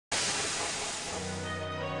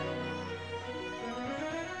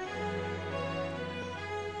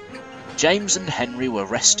James and Henry were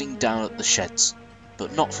resting down at the sheds,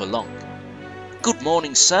 but not for long. "Good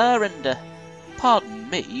morning, sir, and pardon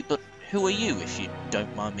me, but who are you, if you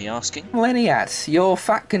don't mind me asking?" Lenny At, your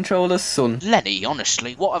fat controller's son. Lenny,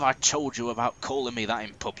 honestly, what have I told you about calling me that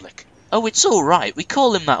in public? Oh, it's all right, we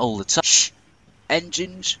call him that all the time. Shh!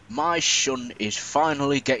 Engines, my son is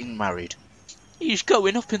finally getting married. He's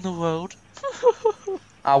going up in the world.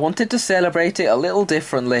 I wanted to celebrate it a little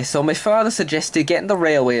differently, so my father suggested getting the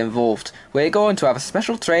railway involved. We're going to have a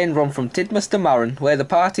special train run from Tidmouth to Maron, where the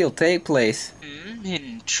party will take place.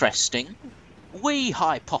 Interesting. We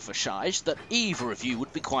hypothesised that either of you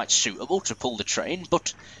would be quite suitable to pull the train,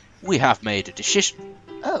 but we have made a decision.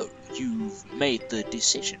 Oh, you've made the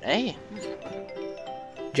decision, eh?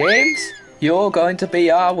 James, you're going to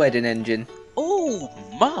be our wedding engine. Oh,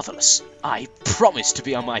 marvellous. I promise to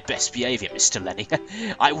be on my best behaviour, Mr. Lenny.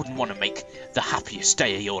 I wouldn't want to make the happiest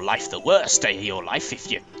day of your life the worst day of your life,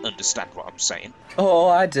 if you understand what I'm saying. Oh,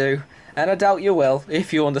 I do. And I doubt you will,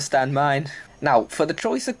 if you understand mine. Now, for the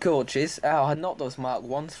choice of coaches, not those Mark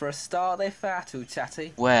 1s for a start, they're far too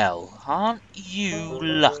chatty. Well, aren't you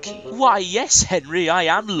lucky? Why, yes, Henry, I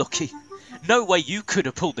am lucky. No way you could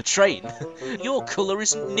have pulled the train. Your colour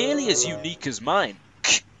isn't nearly as unique as mine.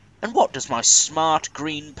 And what does my smart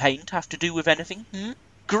green paint have to do with anything?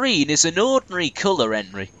 Green is an ordinary colour,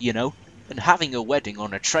 Henry, you know. And having a wedding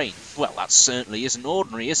on a train, well, that certainly isn't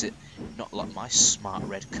ordinary, is it? Not like my smart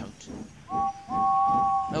red coat.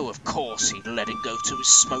 Oh, of course he'd let it go to his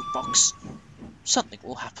smoke box. Something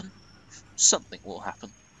will happen. Something will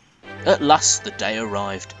happen. At last the day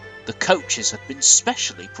arrived. The coaches had been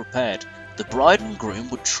specially prepared. The bride and groom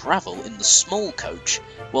would travel in the small coach,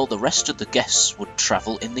 while the rest of the guests would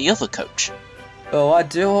travel in the other coach. Oh, I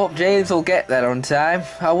do hope James will get there on time.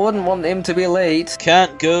 I wouldn't want him to be late.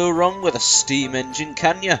 Can't go wrong with a steam engine,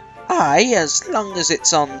 can you? Aye, as long as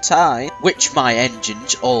it's on time, which my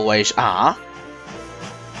engines always are.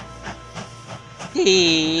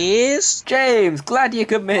 Here's James, glad you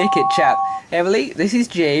could make it, chap. Emily, this is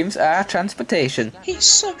James, our transportation. He's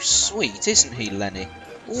so sweet, isn't he, Lenny?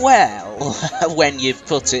 Well, when you've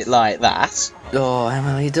put it like that. Oh,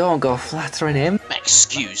 Emily, don't go flattering him.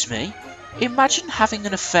 Excuse me? Imagine having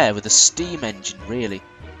an affair with a steam engine, really.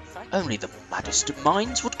 Only the maddest of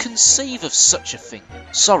minds would conceive of such a thing.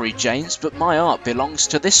 Sorry, James, but my heart belongs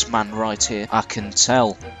to this man right here, I can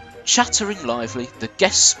tell. Chattering lively, the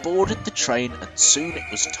guests boarded the train and soon it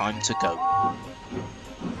was time to go.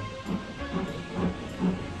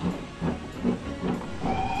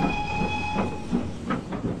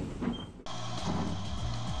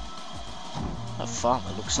 A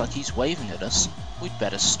farmer looks like he's waving at us. We'd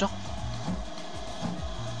better stop.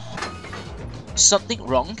 Something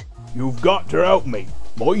wrong? You've got to help me.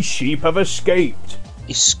 My sheep have escaped.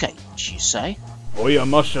 Escaped, you say? Oh, you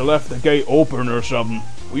must have left the gate open or something.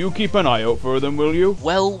 Will you keep an eye out for them, will you?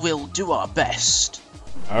 Well, we'll do our best.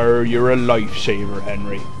 You're a lifesaver,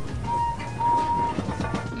 Henry.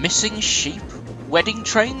 Missing sheep? Wedding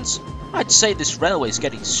trains? I'd say this railway's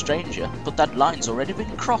getting stranger, but that line's already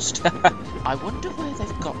been crossed. I wonder where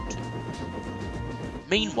they've got to.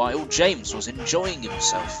 Meanwhile, James was enjoying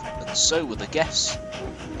himself, and so were the guests.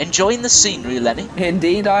 Enjoying the scenery, Lenny?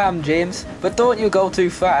 Indeed I am, James, but don't you go too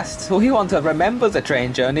fast. We want to remember the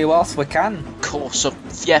train journey whilst we can. Of course,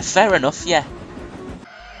 yeah, fair enough, yeah.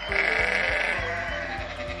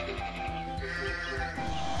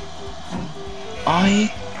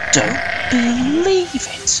 I don't believe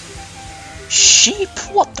it. Sheep?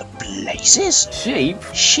 What the blazes? Sheep?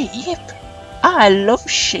 Sheep? I love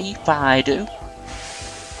sheep, I do.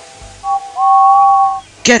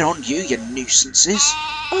 Get on you nuisances.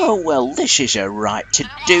 Oh, well, this is a right to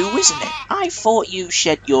do, isn't it? I thought you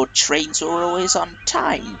said your trains were always on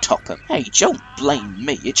time, Topham. Hey, don't blame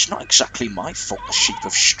me. It's not exactly my fault the sheep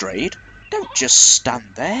have strayed. Don't just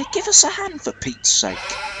stand there. Give us a hand, for Pete's sake.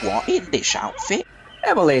 What, in this outfit?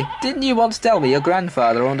 Emily, didn't you once tell me your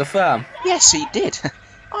grandfather owned a farm? Yes, he did.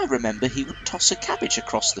 I remember he would toss a cabbage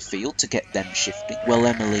across the field to get them shifting. Well,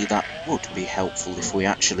 Emily, that would be helpful if we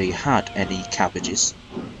actually had any cabbages.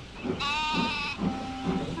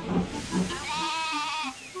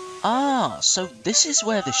 Ah, so this is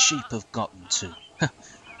where the sheep have gotten to.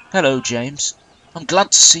 Hello, James. I'm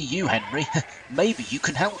glad to see you, Henry. Maybe you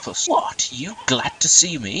can help us. What? You glad to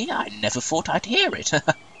see me? I never thought I'd hear it.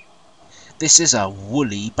 This is a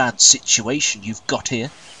woolly bad situation you've got here.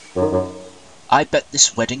 I bet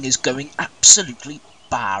this wedding is going absolutely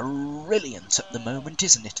brilliant at the moment,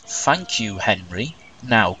 isn't it? Thank you, Henry.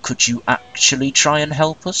 Now, could you actually try and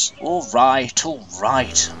help us? All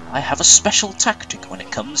right. I have a special tactic when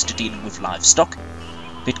it comes to dealing with livestock.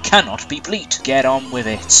 It cannot be bleat. Get on with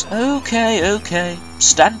it. Okay, okay.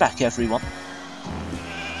 Stand back, everyone.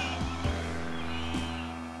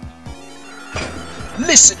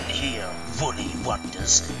 Listen here, woolly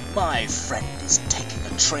wonders. My friend is taking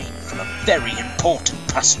a train full of very important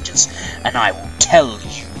passengers, and I will tell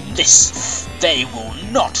you this. They will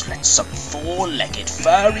not let some four-legged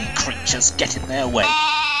furry creatures get in their way.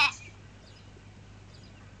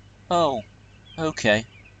 Oh, okay.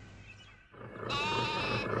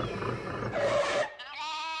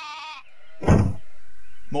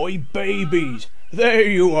 My babies, there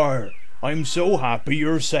you are. I'm so happy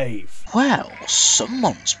you're safe. Well,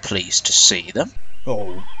 someone's pleased to see them.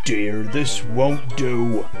 Oh dear, this won't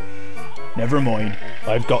do. Never mind,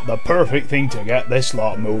 I've got the perfect thing to get this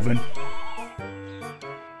lot moving.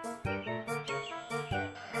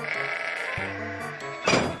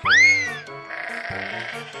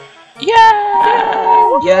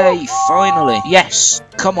 Yeah! Yay, finally. Yes,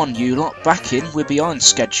 come on you lot, back in, we're behind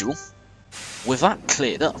schedule. With that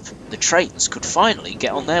cleared up, the trains could finally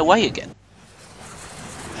get on their way again.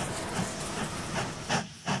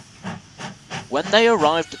 When they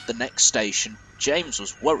arrived at the next station, James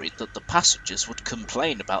was worried that the passengers would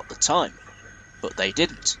complain about the time, but they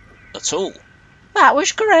didn't, at all. That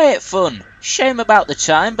was great fun. Shame about the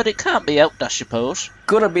time, but it can't be helped, I suppose.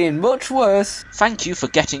 Could have been much worse. Thank you for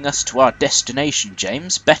getting us to our destination,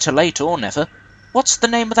 James. Better late or never. What's the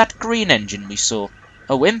name of that green engine we saw?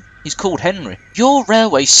 Oh, him? He's called Henry. Your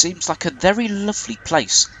railway seems like a very lovely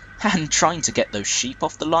place. And trying to get those sheep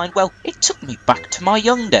off the line, well, it took me back to my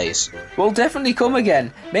young days. We'll definitely come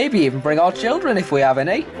again. Maybe even bring our children if we have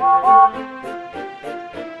any.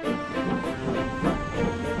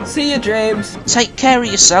 See you, James. Take care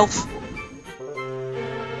of yourself.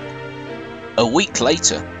 A week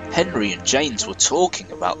later, Henry and James were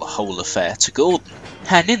talking about the whole affair to Gordon.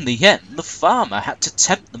 And in the end, the farmer had to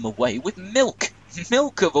tempt them away with milk.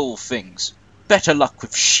 Milk of all things. Better luck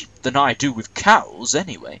with sheep than I do with cows,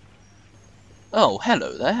 anyway. Oh,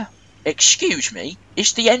 hello there. Excuse me,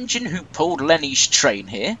 is the engine who pulled Lenny's train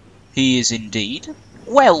here? He is indeed.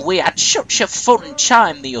 Well, we had such a fun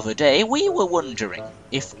time the other day, we were wondering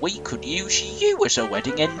if we could use you as a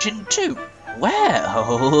wedding engine too.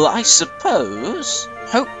 Well, I suppose.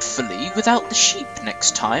 Hopefully without the sheep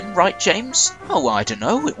next time, right, James? Oh, I don't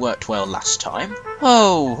know, it worked well last time.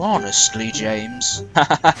 Oh, honestly, James.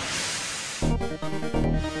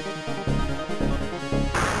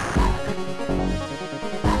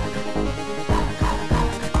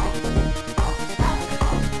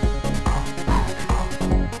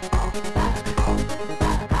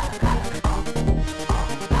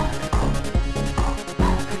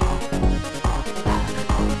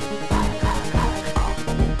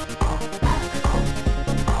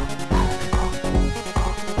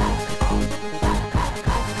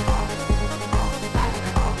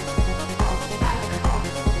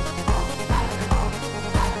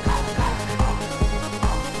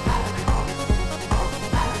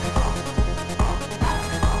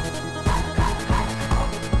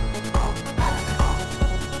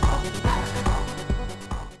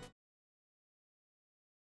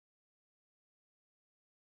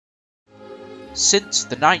 Since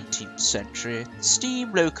the 19th century, the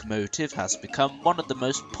steam locomotive has become one of the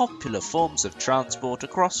most popular forms of transport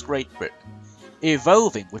across Great Britain,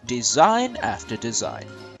 evolving with design after design.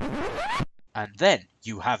 And then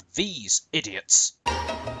you have these idiots.